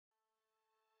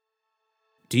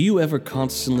Do you ever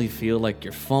constantly feel like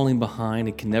you're falling behind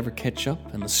and can never catch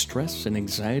up and the stress and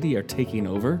anxiety are taking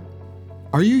over?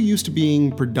 Are you used to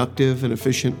being productive and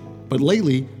efficient, but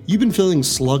lately you've been feeling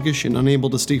sluggish and unable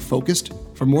to stay focused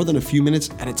for more than a few minutes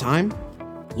at a time?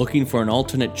 Looking for an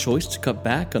alternate choice to cut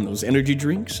back on those energy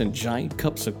drinks and giant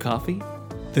cups of coffee?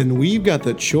 Then we've got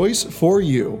the choice for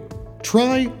you.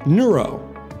 Try Neuro.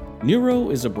 Neuro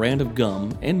is a brand of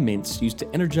gum and mints used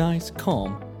to energize,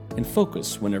 calm, and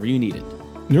focus whenever you need it.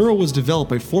 Neuro was developed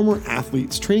by former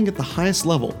athletes training at the highest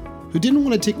level who didn't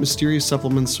want to take mysterious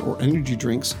supplements or energy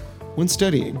drinks when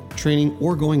studying, training,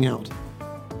 or going out.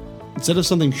 Instead of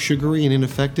something sugary and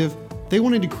ineffective, they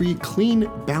wanted to create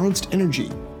clean, balanced energy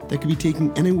that could be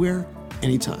taken anywhere,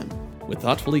 anytime. With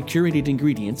thoughtfully curated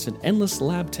ingredients and endless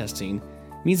lab testing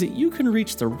means that you can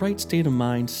reach the right state of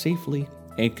mind safely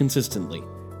and consistently.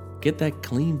 Get that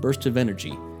clean burst of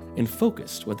energy and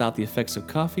focused without the effects of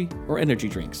coffee or energy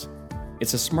drinks.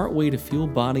 It's a smart way to fuel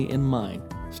body and mind,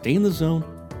 stay in the zone,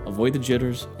 avoid the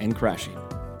jitters, and crashing.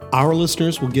 Our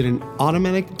listeners will get an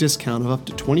automatic discount of up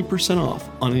to 20% off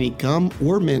on any gum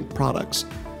or mint products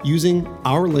using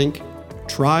our link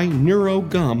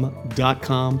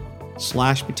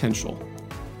tryneurogum.com/potential.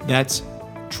 That's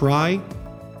try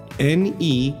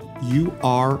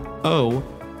NEURO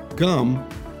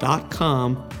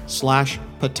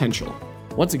gum.com/potential.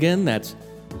 Once again, that's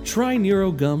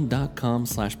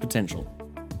tryneurogum.com/potential.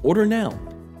 Order now.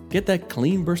 Get that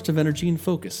clean burst of energy and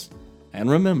focus. And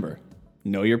remember,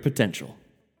 know your potential.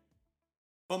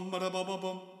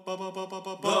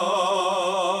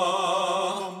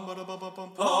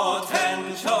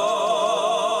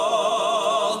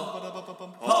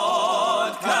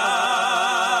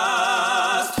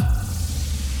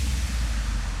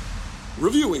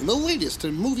 Reviewing the latest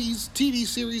in movies, TV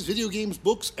series, video games,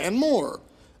 books, and more.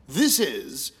 This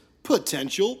is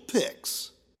Potential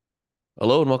Picks.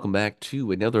 Hello and welcome back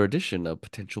to another edition of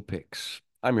Potential Picks.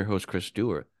 I'm your host, Chris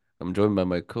Dewar. I'm joined by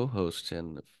my co-host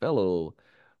and fellow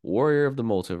warrior of the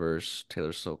multiverse,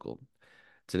 Taylor Sokol.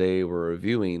 Today we're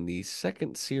reviewing the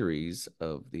second series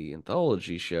of the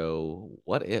anthology show,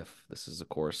 What If? This is, of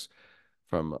course,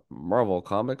 from Marvel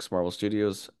Comics, Marvel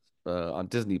Studios, on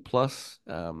Disney Plus.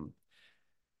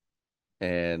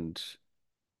 And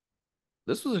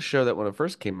this was a show that when it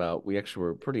first came out, we actually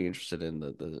were pretty interested in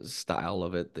the style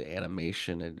of it, the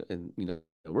animation, and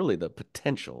really the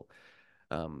potential,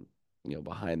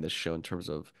 behind this show in terms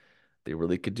of they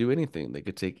really could do anything. They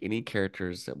could take any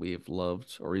characters that we have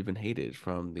loved or even hated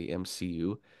from the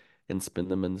MCU and spin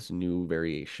them into new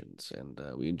variations. And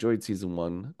we enjoyed season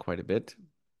one quite a bit.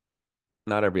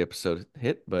 Not every episode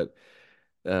hit, but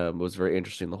it was very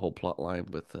interesting, the whole plot line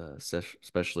with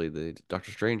especially the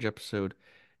Doctor Strange episode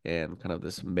and kind of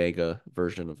this mega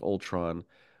version of Ultron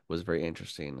was very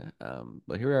interesting.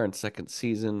 But here we are in second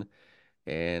season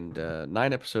and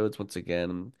 9 episodes once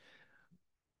again.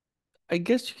 I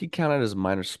guess you could count it as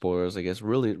minor spoilers. I guess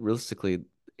really realistically,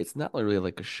 it's not really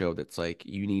like a show that's like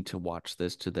you need to watch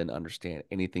this to then understand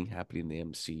anything happening in the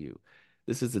MCU.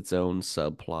 This is its own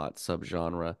subplot,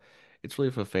 subgenre. It's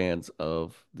really for fans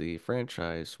of the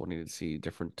franchise wanting to see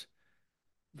different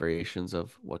variations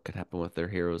of what could happen with their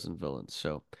heroes and villains.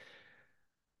 So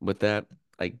with that,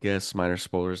 I guess minor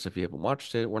spoilers if you haven't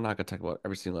watched it. We're not going to talk about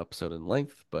every single episode in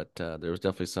length, but there was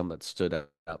definitely some that stood out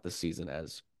this season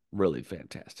as really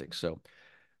fantastic. So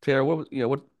Taylor, what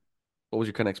was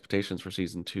your kind of expectations for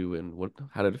season 2, and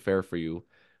how did it fare for you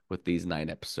with these 9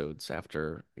 episodes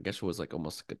after I guess it was like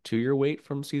almost like a 2-year wait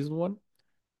from season 1?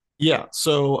 Yeah,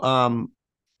 so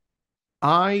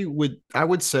I would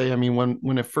say, I mean,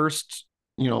 when it first,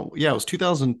 it was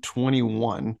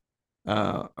 2021,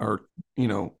 or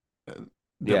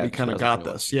that Yeah, we kind of got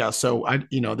 2021. this. Yeah, so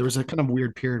there was a kind of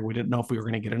weird period. We didn't know if we were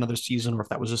going to get another season or if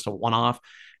that was just a one-off.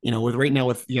 With right now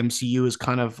with the MCU is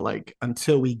kind of like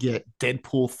until we get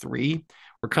Deadpool 3,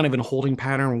 we're kind of in a holding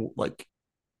pattern. Like,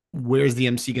 where's the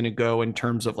MC going to go in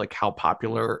terms of like how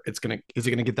popular is it going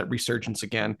to get that resurgence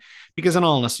again? Because in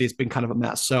all honesty, it's been kind of a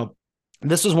mess. So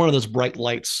this is one of those bright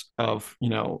lights of,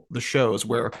 the shows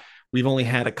where we've only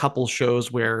had a couple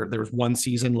shows where there was one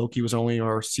season. Loki was only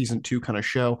our season 2 kind of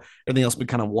show. Everything else been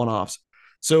kind of one-offs.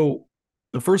 So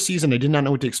the first season, I did not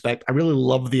know what to expect. I really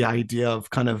love the idea of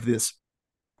kind of this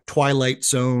Twilight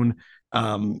Zone,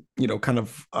 kind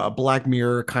of Black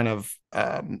Mirror kind of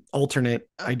alternate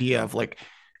idea of like,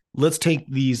 let's take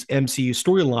these MCU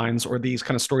storylines or these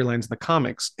kind of storylines in the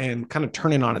comics and kind of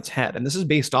turn it on its head. And this is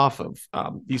based off of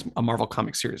these a Marvel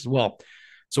comic series as well.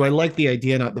 So I like the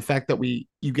idea, and the fact that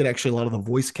you get actually a lot of the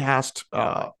voice cast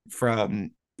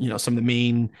from some of the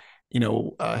main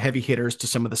heavy hitters to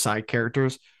some of the side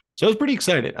characters. So I was pretty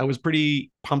excited. I was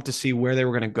pretty pumped to see where they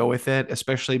were going to go with it,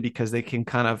 especially because they can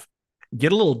kind of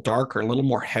get a little darker, a little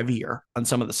more heavier on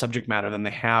some of the subject matter than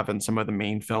they have in some of the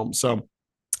main films. So,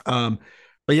 um,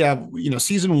 but yeah,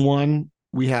 season one,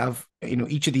 we have,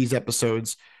 each of these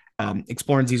episodes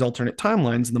explores these alternate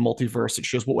timelines in the multiverse. It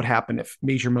shows what would happen if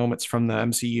major moments from the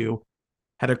MCU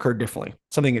had occurred differently.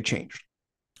 Something had changed.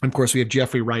 Of course, we have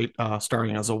Jeffrey Wright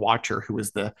starring as a Watcher, who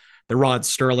is the Rod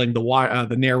Sterling,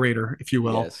 the narrator, if you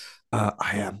will. Yes.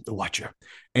 I am the Watcher,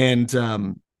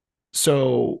 and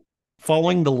so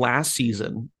following the last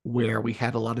season where we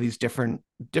had a lot of these different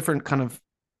kind of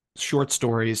short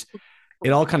stories,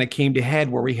 it all kind of came to head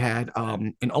where we had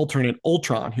an alternate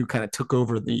Ultron who kind of took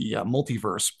over the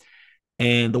multiverse,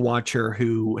 and the Watcher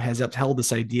who has upheld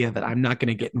this idea that I'm not going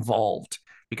to get involved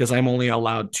because I'm only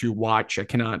allowed to watch. I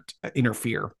cannot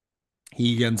interfere.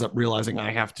 He ends up realizing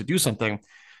I have to do something.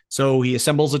 So he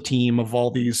assembles a team of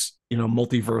all these,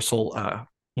 multiversal,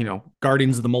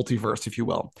 guardians of the multiverse, if you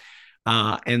will.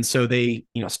 And so they,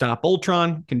 stop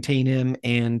Ultron, contain him,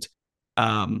 and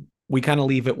we kind of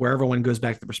leave it where everyone goes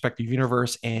back to the respective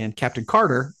universe. And Captain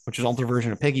Carter, which is an alternate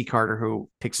version of Peggy Carter, who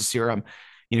takes a serum,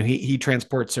 he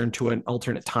transports her into an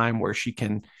alternate time where she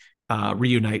can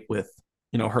reunite with,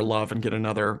 her love and get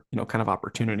another, kind of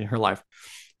opportunity in her life.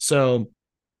 So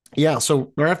yeah,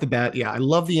 so right off the bat, yeah, I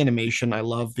love the animation. I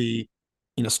love the,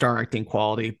 star acting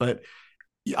quality, but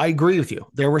I agree with you.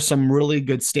 There were some really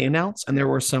good standouts, and there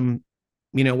were some,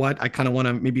 what I kind of want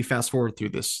to maybe fast forward through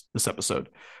this episode.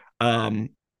 Um,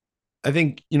 I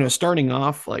think, starting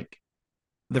off like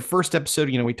the first episode,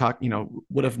 we talked,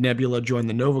 what if Nebula joined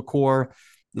the Nova Corps?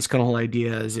 This kind of whole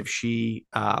idea is if she,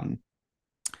 kind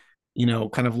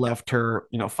of left her,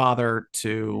 father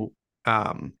to,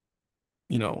 um,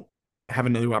 you know, have a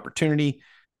new opportunity.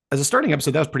 As a starting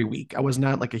episode, that was pretty weak. I was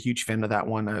not like a huge fan of that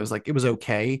one. I was like, it was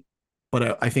okay,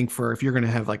 but I think for if you're going to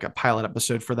have like a pilot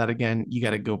episode for that again, you got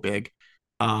to go big.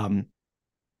 Um,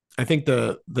 I think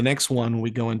the next one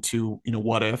we go into,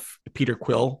 what if Peter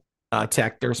Quill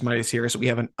tech there's Mighty here, so we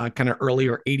have a kind of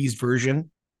earlier '80s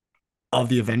version of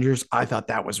the Avengers. I thought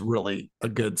that was really a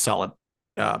good, solid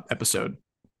episode.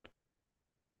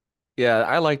 Yeah,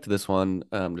 I liked this one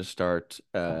to start.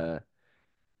 That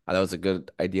was a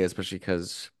good idea, especially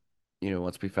because,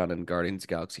 once we found in Guardians of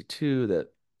the Galaxy 2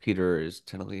 that Peter is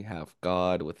technically half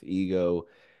God with ego,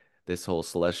 this whole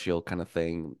celestial kind of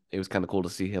thing. It was kind of cool to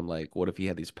see him like, what if he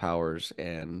had these powers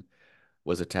and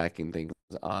was attacking things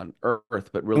on Earth,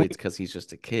 but And really it's because he's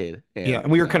just a kid. yeah, And,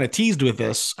 and we were kind of teased with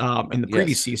this in the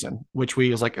previous yes. season, which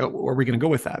we was like, oh, are we going to go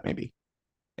with that maybe?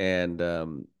 And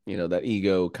that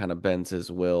ego kind of bends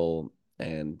his will,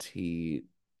 and he,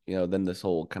 then this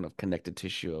whole kind of connected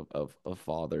tissue of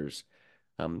fathers.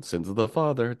 Sins of the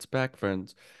father, it's back,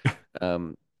 friends.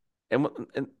 Um, and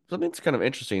something that's kind of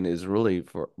interesting is really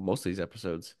for most of these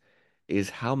episodes is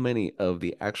how many of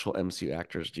the actual MCU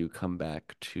actors do come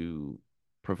back to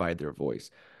provide their voice,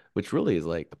 which really is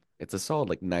like it's a solid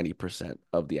like 90%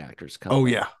 of the actors come Oh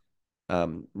back.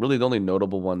 yeah, Really the only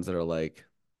notable ones that are like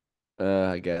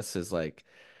I guess is like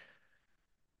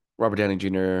Robert Downey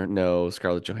Jr., no,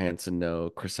 Scarlett Johansson, no,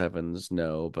 Chris Evans,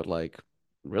 no, but like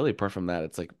really apart from that,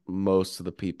 it's like most of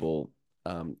the people,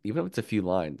 even if it's a few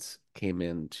lines, came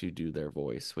in to do their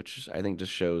voice, which I think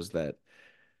just shows that,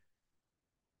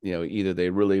 either they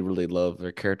really, really love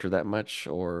their character that much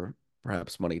or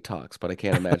perhaps money talks. But I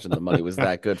can't imagine the money was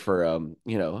that good for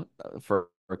for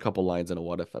a couple lines in a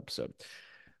What If episode.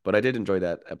 But I did enjoy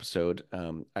that episode.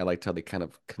 I liked how they kind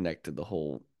of connected the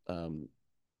whole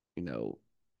you know,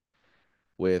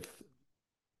 with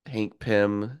Hank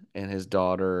Pym and his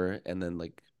daughter, and then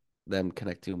like them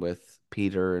connecting with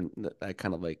Peter, and that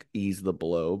kind of like eased the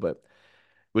blow. But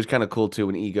it was kind of cool too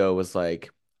when Ego was like,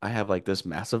 I have like this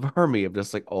massive army of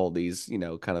just like all these,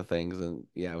 kind of things. And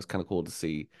yeah, it was kind of cool to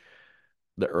see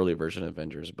the early version of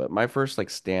Avengers. But my first like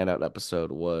standout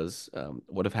episode was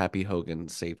What If Happy Hogan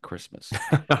Saved Christmas?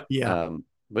 yeah,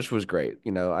 Which was great.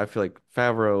 I feel like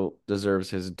Favreau deserves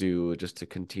his due just to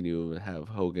continue to have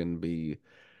Hogan be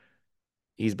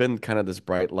he's been kind of this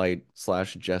bright light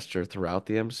slash gesture throughout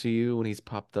the MCU when he's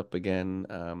popped up again.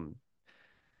 And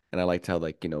I liked how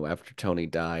like, after Tony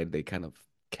died, they kind of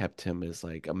kept him as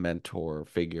like a mentor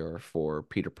figure for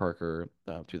Peter Parker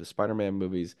through the Spider-Man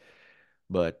movies.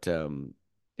 But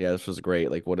yeah, this was great.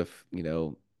 Like what if,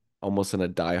 almost in a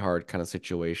Die Hard kind of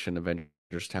situation,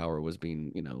 Avengers Tower was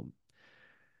being,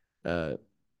 uh,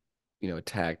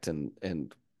 attacked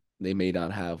and they may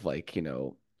not have like,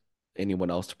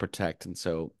 anyone else to protect. And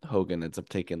so Hogan ends up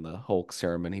taking the Hulk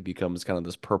serum and he becomes kind of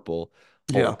this purple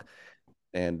yeah. Hulk.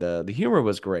 And the humor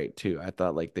was great too. I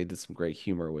thought like they did some great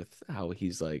humor with how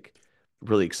he's like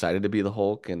really excited to be the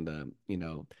Hulk, and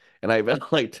and I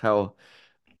liked how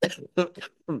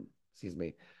excuse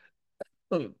me.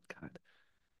 Oh, God.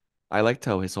 I liked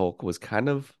how his Hulk was kind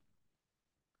of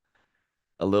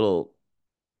a little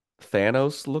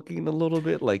Thanos looking a little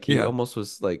bit. Like he Yeah. almost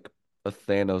was like a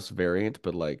Thanos variant,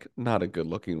 but like not a good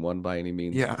looking one by any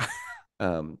means. Yeah.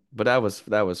 But that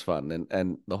was fun,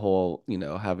 and the whole,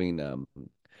 having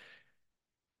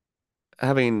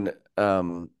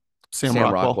Sam Sam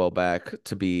Rockwell, Rockwell back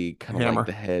to be kind of like Hammer.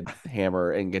 the head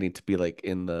hammer and getting to be like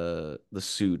in the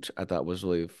suit, I thought was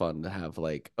really fun to have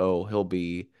like, oh, he'll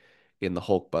be in the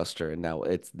Hulkbuster, and now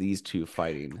it's these two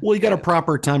fighting. Well, he got a And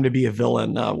proper time to be a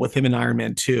villain with him in Iron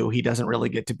Man 2. He doesn't really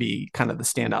get to be kind of the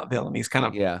standout villain. He's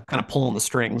yeah, kind of pulling the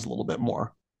strings a little bit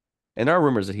more. and there are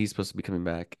rumors that he's supposed to be coming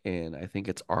back in, I think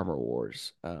it's Armor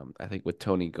Wars. I think with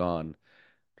Tony gone,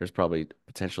 there's probably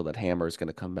potential that Hammer is going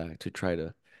to come back to try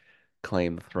to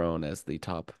claim the throne as the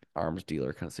top arms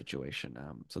dealer kind of situation.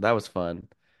 So that was fun.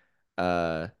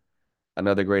 Uh,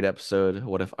 Another great episode.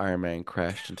 What if Iron Man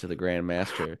crashed into the Grand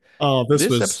Master? Oh, this This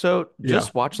was episode, yeah,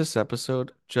 just watch this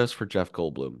episode just for Jeff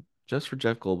Goldblum. Just for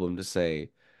Jeff Goldblum to say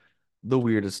the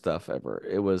weirdest stuff ever.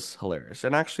 It was hilarious.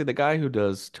 And actually, the guy who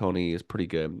does Tony is pretty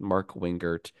good. Mark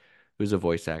Wingert, who's a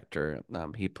voice actor.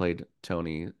 He played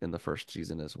Tony in the first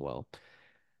season as well.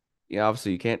 Yeah,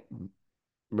 obviously you can't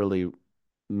really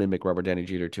mimic Robert Downey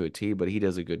Jr. to a T, but he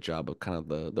does a good job of kind of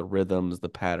the rhythms, the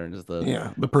patterns, the yeah, the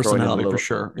throwing in the personality for little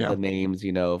sure. Yeah, the names,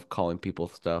 of calling people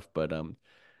stuff. But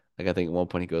like I think at one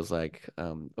point he goes like,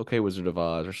 okay, Wizard of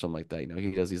Oz or something like that.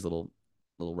 He does these little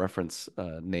reference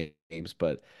names,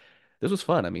 but this was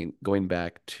fun. I mean, going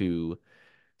back to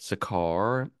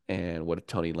Sakaar and what if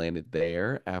Tony landed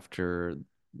there after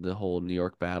the whole New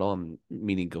York battle and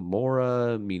meeting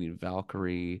Gamora, meeting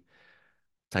Valkyrie,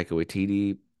 Taika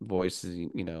Waititi voices,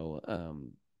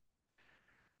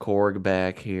 Korg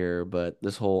back here, but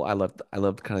this whole I loved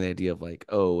kind of the idea of like,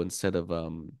 oh, instead of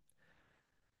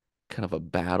kind of a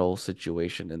battle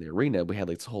situation in the arena, we had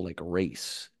like this whole like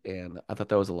race. And I thought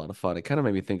that was a lot of fun. It kind of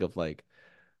made me think of like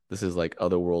this is like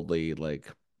otherworldly,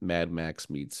 like Mad Max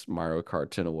meets Mario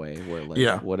Kart in a way, where like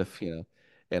yeah. what if,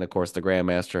 and of course the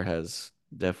Grandmaster has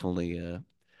definitely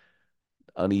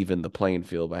uneven the playing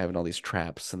field by having all these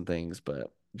traps and things,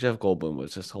 but Jeff Goldblum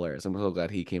was just hilarious. I'm so glad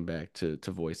he came back to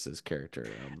voice this character.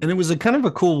 And it was a kind of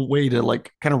a cool way to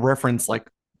like kind of reference like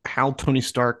how Tony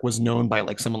Stark was known by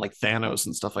like someone like Thanos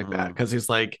and stuff like that. Mhm. Because he's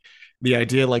like the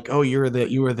idea like, oh, you were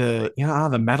the yeah,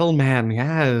 the metal man.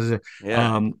 Yes.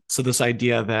 Yeah. So this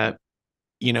idea that,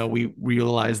 we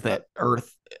realize that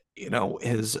Earth,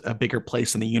 is a bigger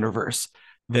place in the universe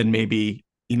than maybe,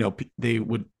 they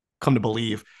would come to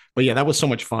believe. But yeah, that was so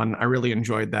much fun. I really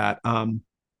enjoyed that.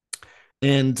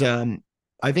 And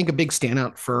I think a big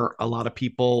standout for a lot of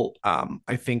people,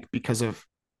 I think because of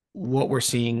what we're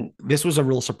seeing, this was a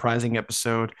real surprising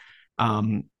episode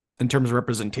um, in terms of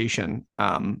representation.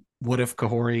 What if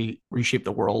Kahori reshaped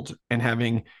the world and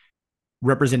having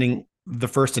representing the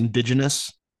first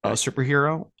indigenous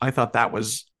superhero? I thought it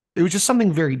was just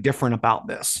something very different about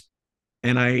this.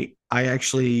 And I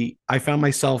found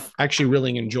myself actually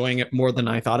really enjoying it more than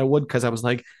I thought I would because I was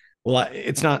like, well,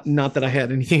 it's not that I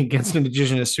had anything against an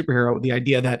indigenous superhero. The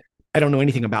idea that I don't know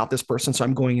anything about this person, so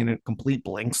I'm going in a complete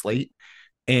blank slate,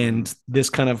 Hmm. and this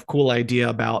kind of cool idea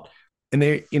about, and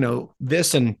they,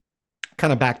 this and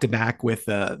kind of back to back with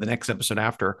the next episode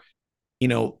after,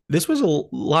 this was a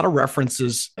lot of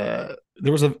references.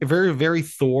 There was a very, very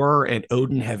Thor and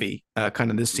Odin heavy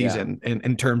kind of this Yeah. season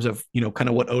in terms of, kind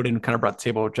of what Odin kind of brought to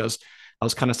the table, which I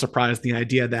was kind of surprised the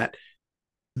idea that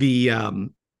the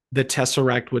um, the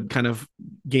Tesseract would kind of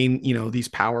gain, these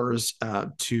powers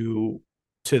to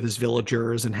this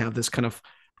villagers and have this kind of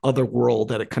other world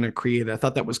that it kind of created. I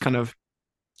thought that was kind of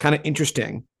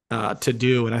interesting to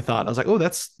do, and I was like, oh,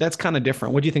 that's kind of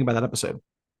different. What do you think about that episode?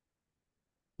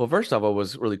 Well, first off, what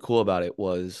was really cool about it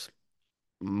was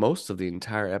most of the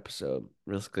entire episode,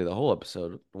 basically the whole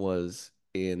episode, was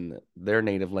in their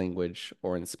native language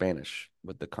or in Spanish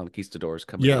with the conquistadors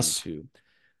coming Yes, into.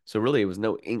 So really, it was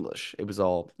no English. It was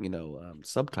all,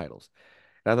 subtitles.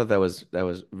 And I thought that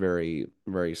was very,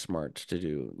 very smart to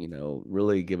do.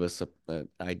 Really give us a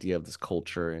idea of this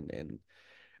culture and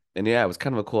yeah, it was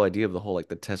kind of a cool idea of the whole like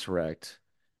the Tesseract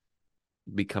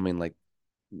becoming like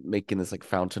making this like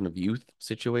fountain of youth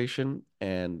situation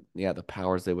and yeah, the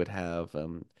powers they would have.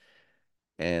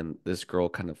 And this girl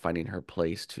kind of finding her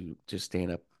place to just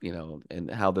stand up, and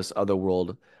how this other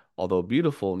world, although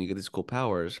beautiful and you get these cool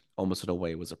powers, almost in a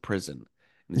way was a prison.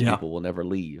 And these yeah, people will never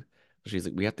leave. So she's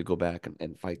like, we have to go back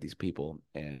and fight these people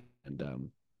and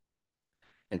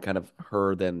kind of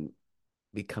her then.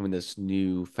 becoming this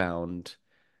newfound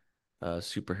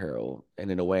superhero. And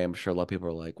in a way, I'm sure a lot of people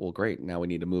are like, well, great, now we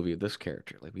need a movie of this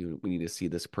character. Like we need to see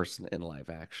this person in live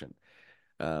action.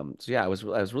 So yeah, I was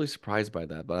really surprised by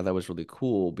that, but I thought it was really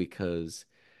cool because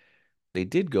they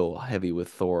did go heavy with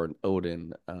Thor and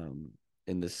Odin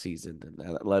in this season,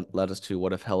 and that led us to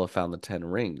what if Hela found the Ten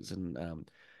Rings, and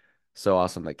so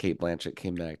awesome that Kate Blanchett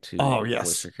came back Oh to voice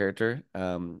yes. her character,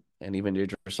 and even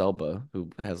Idris Elba, who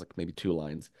has like maybe two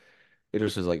lines.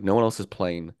 Idris is like, no one else is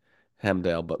playing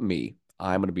Hemdale but me.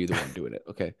 I'm gonna be the one doing it.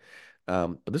 Okay,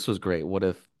 but this was great. What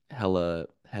if Hela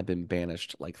had been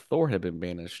banished, like Thor had been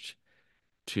banished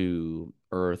to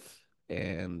Earth,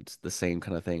 and the same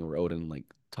kind of thing where Odin like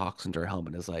talks into her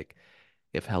helmet is like,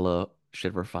 if Hela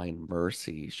should ever find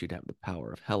mercy, she'd have the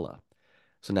power of Hela.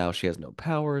 So now she has no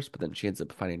powers, but then she ends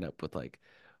up finding up with like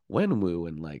Wenwu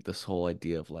and like this whole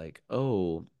idea of like,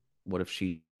 oh, what if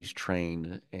she's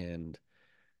trained? And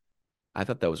I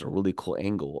thought that was a really cool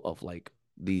angle of like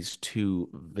these two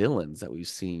villains that we've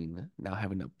seen now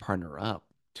having to partner up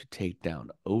to take down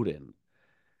Odin.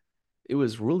 It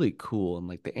was really cool, and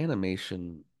like the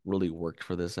animation really worked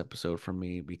for this episode for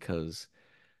me because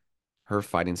her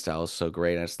fighting style is so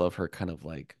great. I just love her kind of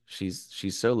like she's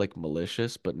so like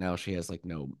malicious, but now she has like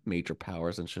no major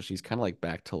powers, and so she's kind of like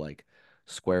back to like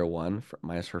square one for,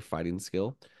 minus her fighting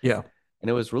skill. Yeah. And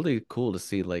it was really cool to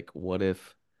see like what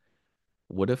if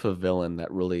a villain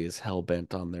that really is hell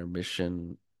bent on their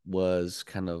mission was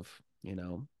kind of,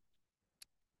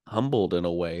 humbled in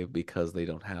a way because they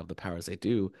don't have the powers they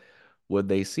do. Would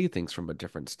they see things from a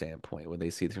different standpoint? Would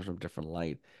they see things from a different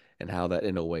light? And how that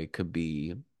in a way could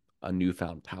be a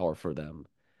newfound power for them,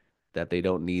 that they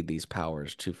don't need these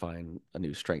powers to find a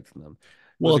new strength in them. It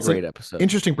Well, was a it's an great episode.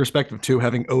 interesting perspective too,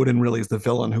 having Odin really as the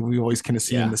villain, who we always kind of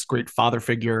seen Yeah. this great father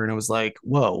figure, and it was like,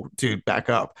 whoa, dude, back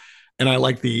up. And I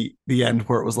like the end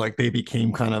where it was like they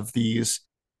became kind of these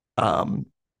um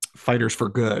fighters for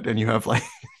good, and you have like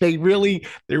they really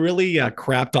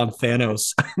crapped on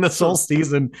Thanos this whole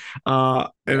season.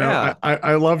 Yeah.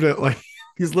 I loved it, like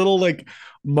these little like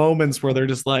moments where they're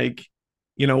just like,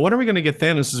 when are we going to get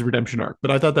Thanos' redemption arc?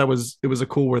 But I thought that was it was a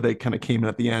cool where they kind of came in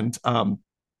at the end. And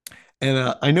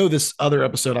I know this other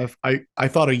episode. I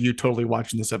thought of you totally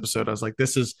watching this episode. I was like,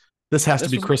 this has to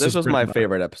This be was this Chris's was my kryptonite.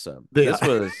 favorite episode. Yeah, This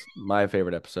was my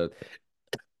favorite episode.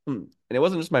 And it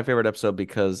wasn't just my favorite episode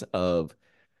because of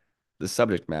the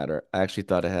subject matter. I actually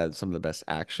thought it had some of the best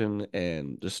action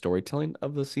and just storytelling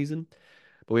of the season.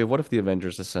 But we have what if the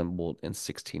Avengers assembled in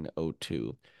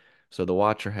 1602? So the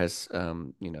Watcher has,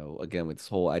 again with this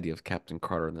whole idea of Captain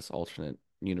Carter in this alternate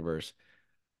universe,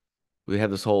 we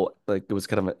have this whole like it was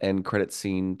kind of an end credit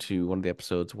scene to one of the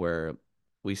episodes where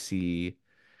we see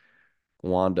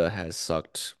Wanda has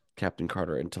sucked Captain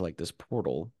Carter into like this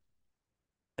portal,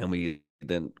 and we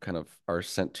then kind of are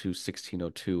sent to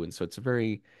 1602, and so it's a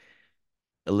very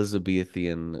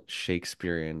Elizabethan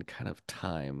Shakespearean kind of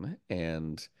time,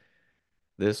 and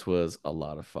this was a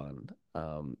lot of fun.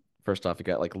 First off, you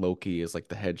got like Loki is like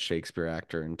the head Shakespeare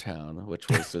actor in town, which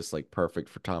was just like perfect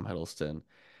for Tom Hiddleston.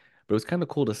 But it was kind of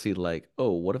cool to see like,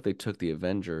 oh, what if they took the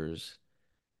Avengers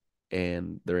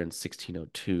and they're in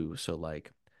 1602? So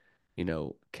like,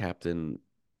 well,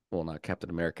 not Captain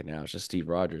America now, it's just Steve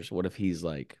Rogers. What if he's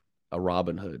like a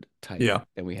Robin Hood type, yeah.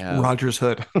 and we have Rogers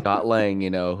Hood. Scott Lang,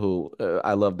 who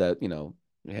I love that,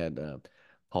 we had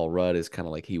Paul Rudd is kind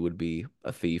of like he would be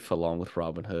a thief along with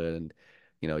Robin Hood, and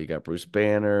you got Bruce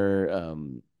Banner,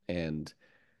 and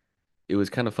it was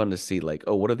kind of fun to see like,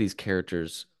 oh, what are these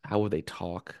characters? How would they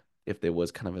talk if they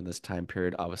was kind of in this time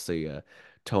period? Obviously,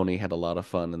 Tony had a lot of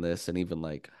fun in this, and even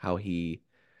like how he,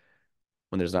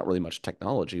 when there's not really much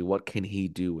technology, what can he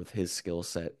do with his skill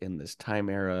set in this time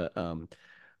era?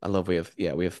 I love we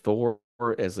have Thor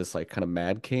as this like kind of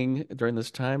mad king during this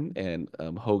time, and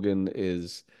Hogan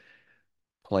is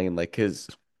playing like his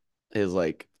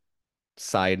like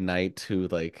side knight who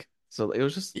like so it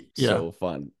was just Yeah. so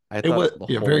fun. I It was, thought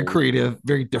the yeah, very whole creative,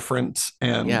 very different,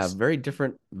 and yeah, very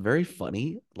different, very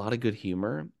funny, a lot of good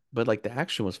humor, but like the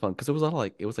action was fun because it was a lot of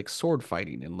like it was like sword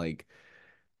fighting and like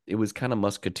it was kind of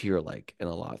musketeer like in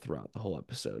a lot throughout the whole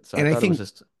episode. So I and I thought it was think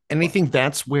just and I fun. think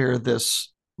that's where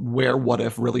What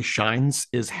If really shines,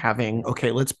 is having,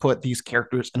 okay, let's put these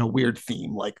characters in a weird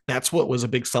theme. Like that's what was a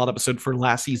big solid episode for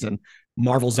last season,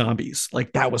 Marvel Zombies.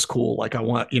 Like that was cool. Like I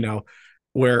want,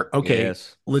 where, okay,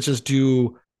 Yes. let's just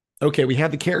do, okay, we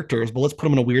have the characters, but let's put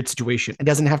them in a weird situation. It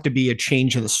doesn't have to be a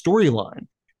change in the storyline.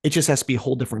 It just has to be a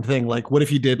whole different thing. Like what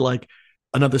if you did like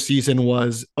another season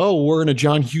was, oh, we're in a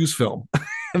John Hughes film.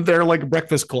 And they're like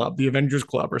Breakfast Club, the Avengers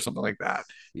Club, or something like that.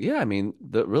 Yeah, I mean,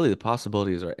 the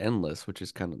possibilities are endless, which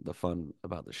is kind of the fun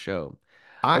about the show.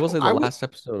 I I will say the I was last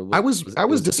episode I was I it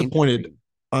was was disappointed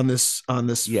interesting. on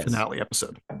this Yes. finale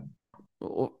episode.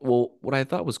 Well, what I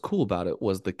thought was cool about it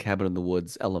was the cabin in the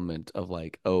woods element of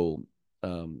like, oh,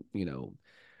 you know,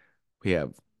 we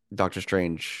have Doctor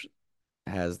Strange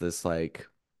has this like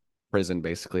prison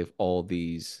basically of all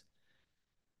these,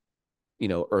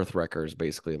 Earthwreckers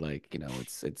basically like,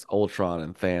 it's Ultron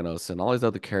and Thanos and all these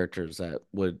other characters that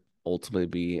would ultimately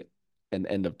be an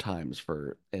end of times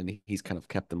for, and he's kind of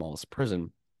kept them all as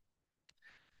prison.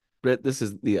 But this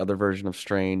is the other version of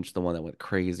Strange, the one that went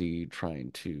crazy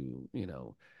trying to,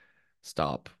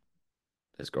 stop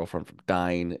his girlfriend from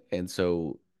dying. And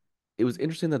so it was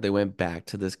interesting that they went back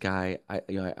to this guy.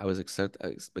 I was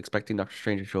expecting Doctor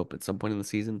Strange to show up at some point in the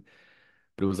season,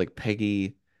 but it was like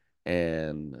Peggy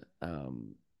and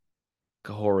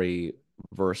Kahori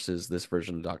versus this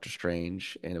version of Doctor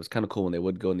Strange, and it was kind of cool when they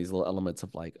would go in these little elements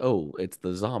of like, oh, it's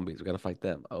the zombies, we gotta fight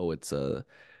them. Oh, it's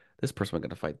this person, we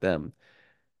gotta fight them.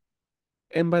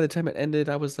 And by the time it ended,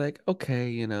 I was like,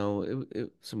 okay,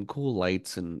 some cool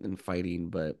lights and fighting,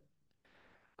 but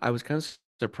I was kind of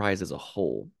surprised as a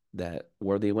whole that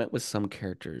where they went with some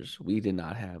characters, we did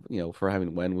not have, for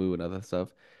having Wenwu and other stuff.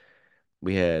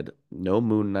 We had no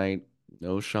Moon Knight,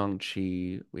 no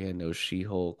Shang-Chi, we had no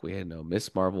She-Hulk, we had no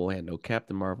Miss Marvel, we had no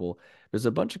Captain Marvel. There's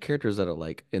a bunch of characters that are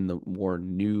like in the more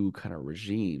new kind of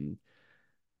regime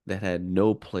that had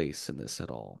no place in this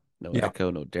at all. No Yeah. Echo,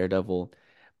 no Daredevil.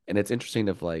 And it's interesting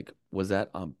of like, was that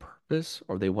on purpose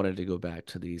or they wanted to go back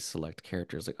to these select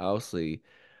characters? Like obviously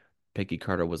Peggy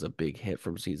Carter was a big hit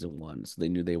from season one, so they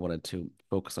knew they wanted to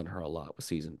focus on her a lot with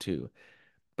season two.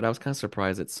 But I was kind of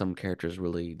surprised that some characters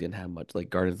really didn't have much. Like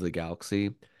Guardians of the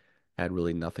Galaxy had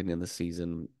really nothing in the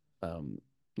season. Um,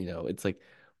 it's like,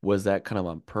 was that kind of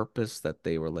on purpose that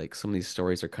they were like some of these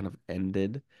stories are kind of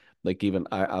ended? Like even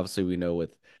I obviously we know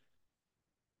with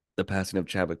the passing of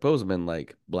Chadwick Boseman,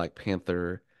 like Black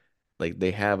Panther, like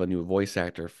they have a new voice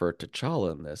actor for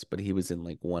T'Challa in this, but he was in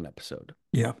like one episode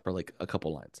Yeah. for like a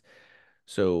couple lines.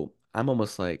 So I'm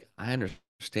almost like, I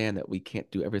understand that we can't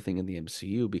do everything in the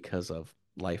MCU because of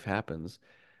life happens,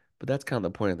 but that's kind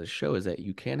of the point of the show is that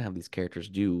you can have these characters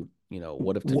do,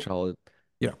 what if T'Challa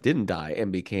Yeah. didn't die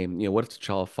and became, what if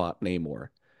T'Challa fought Namor?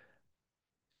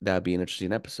 That'd be an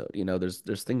interesting episode.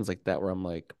 There's things like that where I'm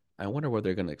like, I wonder what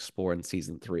they're going to explore in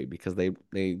season three because they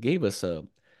gave us a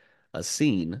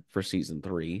scene for season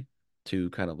three to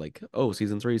kind of like, oh,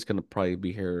 season three is going to probably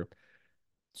be here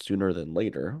sooner than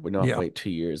later. We don't have to Yeah. wait 2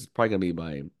 years. It's probably going to be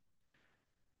by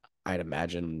I'd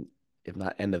imagine if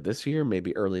not end of this year,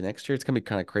 maybe early next year. It's gonna be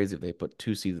kind of crazy if they put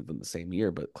two seasons in the same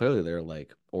year, but clearly they're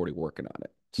like already working on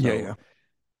it. Yeah. So Yeah.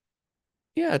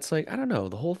 yeah, it's like I don't know.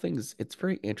 The whole thing's it's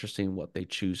very interesting what they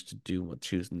choose to do and what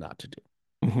choose not to do,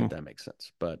 if Hmm. that makes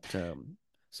sense. But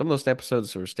some of those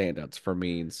episodes were standouts for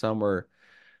me, and some were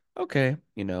okay.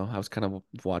 I was kind of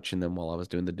watching them while I was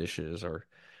doing the dishes or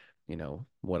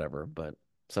whatever. But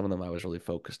some of them I was really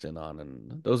focused in on,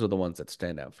 and those are the ones that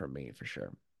stand out for me for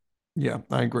sure. Yeah,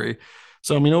 I agree.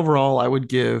 So, I mean, overall, I would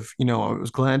give, I was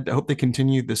glad, I hope they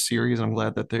continued this series. I'm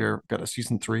glad that they're got a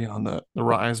season three on the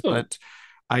rise, Oh, but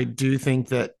I do think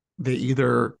that they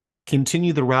either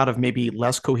continue the route of maybe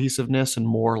less cohesiveness and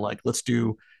more like, let's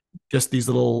do just these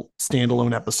little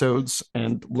standalone episodes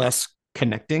and less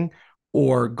connecting,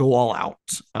 or go all out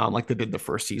like they did the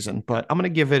first season. But I'm going to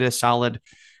give it a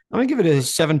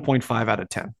 7.5 out of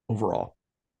 10 overall.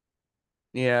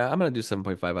 yeah, I'm gonna do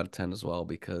 7.5 out of 10 as well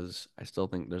because I still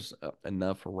think there's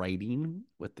enough writing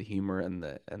with the humor and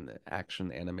the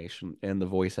action animation and the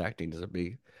voice acting is a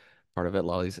big part of it. A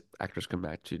lot of these actors come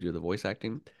back to do the voice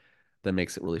acting that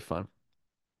makes it really fun.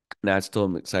 Now I still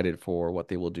am excited for what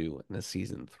they will do in the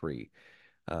season three.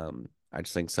 I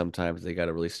just think sometimes they got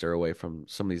to really stir away from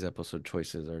some of these episode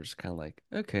choices are just kind of like,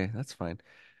 okay, that's fine.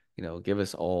 Give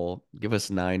us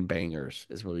nine bangers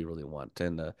is what we really want.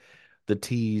 And the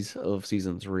tease of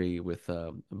season three with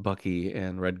Bucky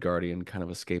and Red Guardian kind of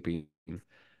escaping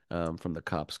from the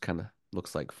cops kind of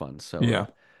looks like fun. So Yeah.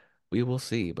 we will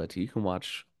see. But you can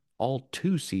watch all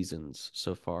two seasons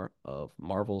so far of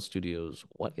Marvel Studios'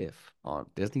 What If on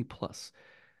Disney Plus.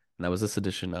 And that was this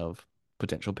edition of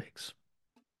Potential Bigs.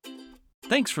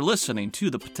 Thanks for listening to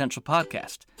the Potential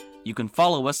Podcast. You can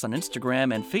follow us on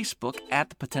Instagram and Facebook at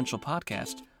The Potential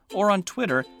Podcast or on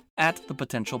Twitter at The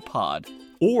Potential Pod.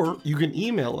 Or you can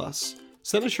email us.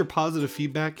 Send us your positive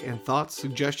feedback and thoughts,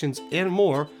 suggestions, and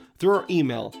more through our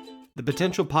email,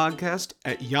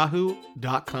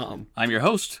 thepotentialpodcast@yahoo.com. I'm your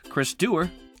host, Chris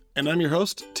Dewar. And I'm your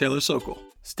host, Taylor Sokol.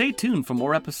 Stay tuned for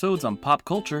more episodes on pop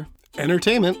culture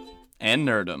Entertainment. and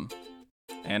nerdom.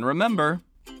 And remember,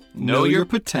 know your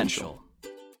potential.